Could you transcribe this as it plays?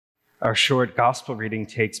Our short gospel reading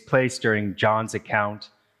takes place during John's account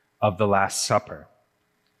of the Last Supper.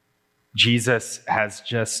 Jesus has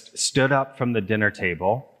just stood up from the dinner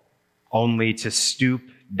table only to stoop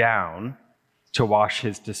down to wash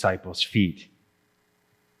his disciples' feet.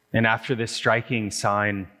 And after this striking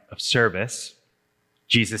sign of service,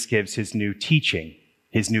 Jesus gives his new teaching,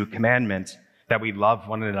 his new commandment, that we love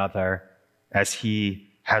one another as he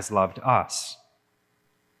has loved us.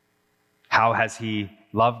 How has he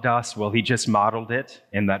loved us? Well, he just modeled it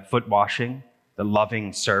in that foot washing, the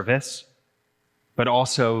loving service, but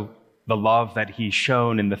also the love that he's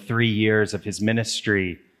shown in the 3 years of his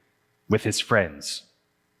ministry with his friends.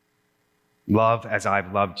 Love as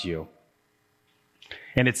I've loved you.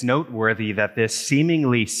 And it's noteworthy that this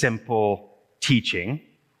seemingly simple teaching,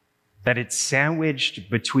 that it's sandwiched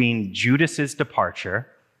between Judas's departure.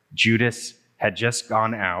 Judas had just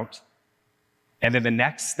gone out. And then the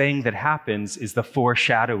next thing that happens is the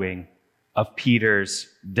foreshadowing of Peter's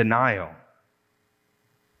denial.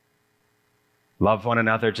 Love one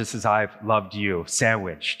another just as I've loved you,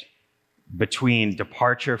 sandwiched between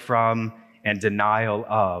departure from and denial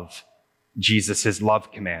of Jesus'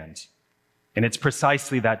 love command. And it's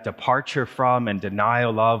precisely that departure from and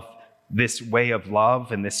denial of this way of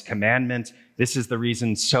love and this commandment. This is the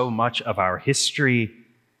reason so much of our history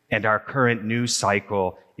and our current news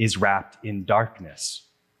cycle is wrapped in darkness.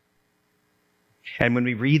 And when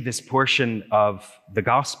we read this portion of the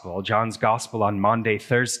gospel, John's gospel on Maundy,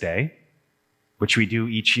 Thursday, which we do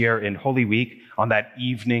each year in Holy Week, on that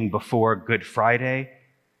evening before Good Friday,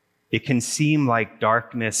 it can seem like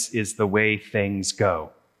darkness is the way things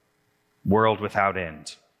go, world without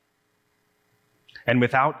end. And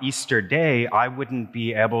without Easter Day, I wouldn't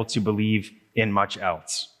be able to believe in much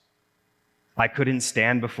else. I couldn't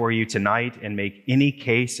stand before you tonight and make any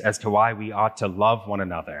case as to why we ought to love one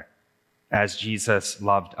another as Jesus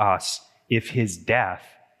loved us if his death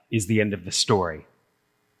is the end of the story.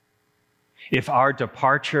 If our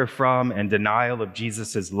departure from and denial of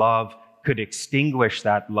Jesus' love could extinguish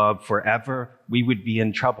that love forever, we would be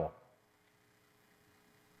in trouble.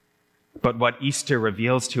 But what Easter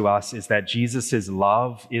reveals to us is that Jesus'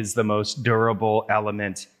 love is the most durable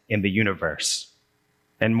element in the universe.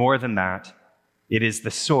 And more than that, it is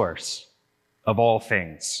the source of all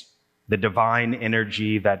things, the divine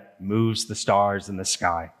energy that moves the stars in the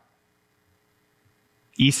sky.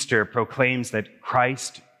 Easter proclaims that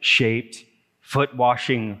Christ-shaped,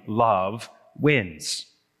 foot-washing love wins,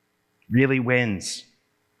 really wins,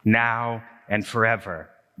 now and forever,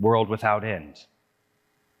 world without end.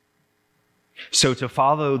 So to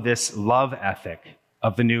follow this love ethic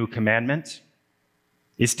of the new commandment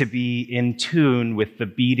is to be in tune with the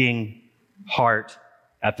beating heart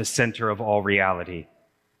at the center of all reality,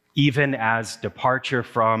 even as departure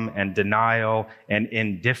from and denial and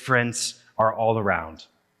indifference are all around.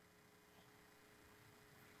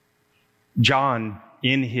 John,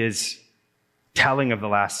 in his telling of the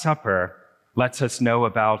Last Supper, lets us know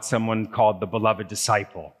about someone called the beloved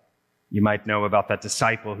disciple. You might know about that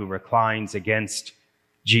disciple who reclines against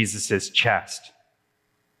Jesus' chest.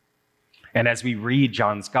 And as we read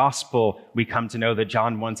John's gospel, we come to know that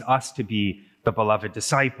John wants us to be the beloved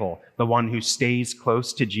disciple, the one who stays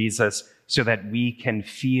close to Jesus so that we can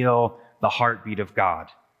feel the heartbeat of God.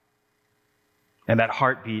 And that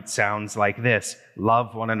heartbeat sounds like this: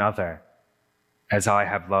 love one another as I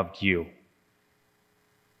have loved you.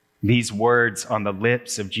 These words on the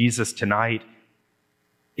lips of Jesus tonight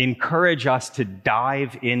encourage us to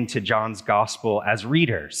dive into John's gospel as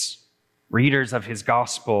readers of his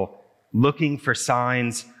gospel, looking for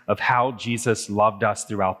signs of how Jesus loved us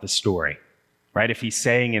throughout the story, right? If he's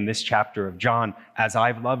saying in this chapter of John, as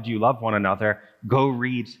I've loved you, love one another, go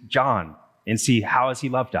read John and see how has he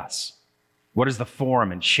loved us? What is the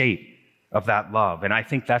form and shape of that love? And I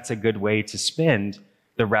think that's a good way to spend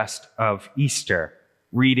the rest of Easter,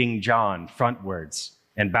 reading John frontwards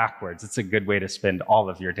and backwards. It's a good way to spend all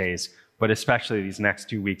of your days, but especially these next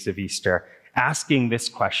 2 weeks of Easter, asking this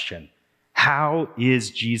question: how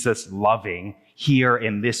is Jesus loving here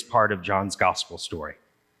in this part of John's gospel story?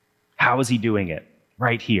 How is he doing it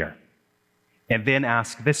right here? And then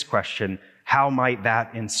ask this question: how might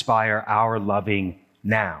that inspire our loving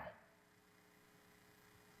now?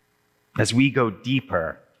 As we go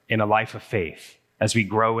deeper in a life of faith, as we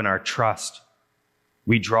grow in our trust,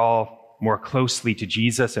 we draw more closely to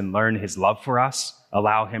Jesus and learn his love for us,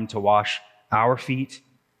 allow him to wash our feet,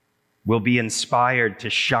 we'll be inspired to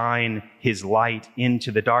shine his light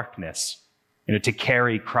into the darkness, to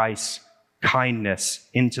carry Christ's kindness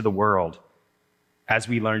into the world as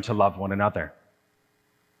we learn to love one another.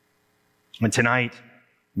 And tonight,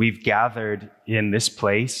 we've gathered in this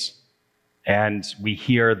place And we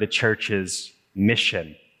hear the church's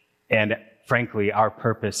mission and, frankly, our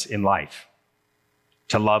purpose in life: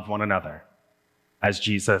 to love one another as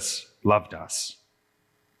Jesus loved us.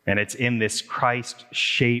 And it's in this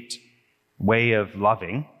Christ-shaped way of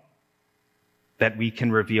loving that we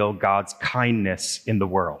can reveal God's kindness in the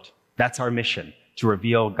world. That's our mission, to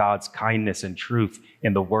reveal God's kindness and truth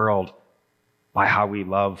in the world by how we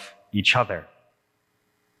love each other.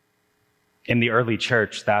 In the early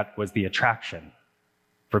church, that was the attraction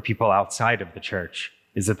for people outside of the church,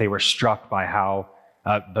 is that they were struck by how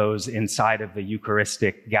those inside of the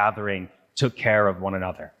Eucharistic gathering took care of one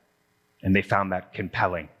another. And they found that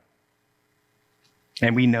compelling.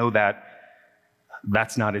 And we know that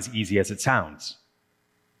that's not as easy as it sounds.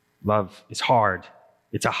 Love is hard.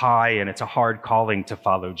 It's a high and it's a hard calling to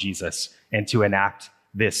follow Jesus and to enact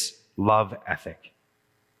this love ethic.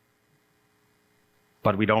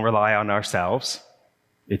 But we don't rely on ourselves.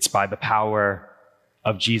 It's by the power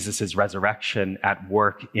of Jesus' resurrection at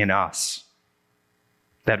work in us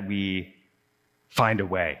that we find a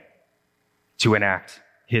way to enact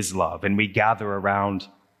his love. And we gather around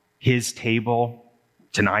his table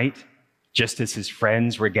tonight, just as his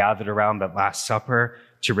friends were gathered around the Last Supper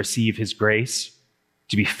to receive his grace,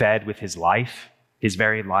 to be fed with his life, his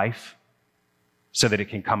very life, so that it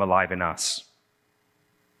can come alive in us.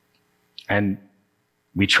 And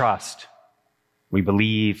we trust, we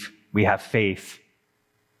believe, we have faith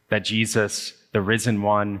that Jesus, the risen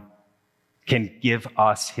one, can give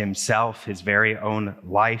us himself, his very own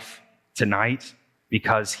life tonight,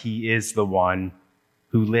 because he is the one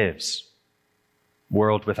who lives,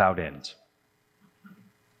 world without end.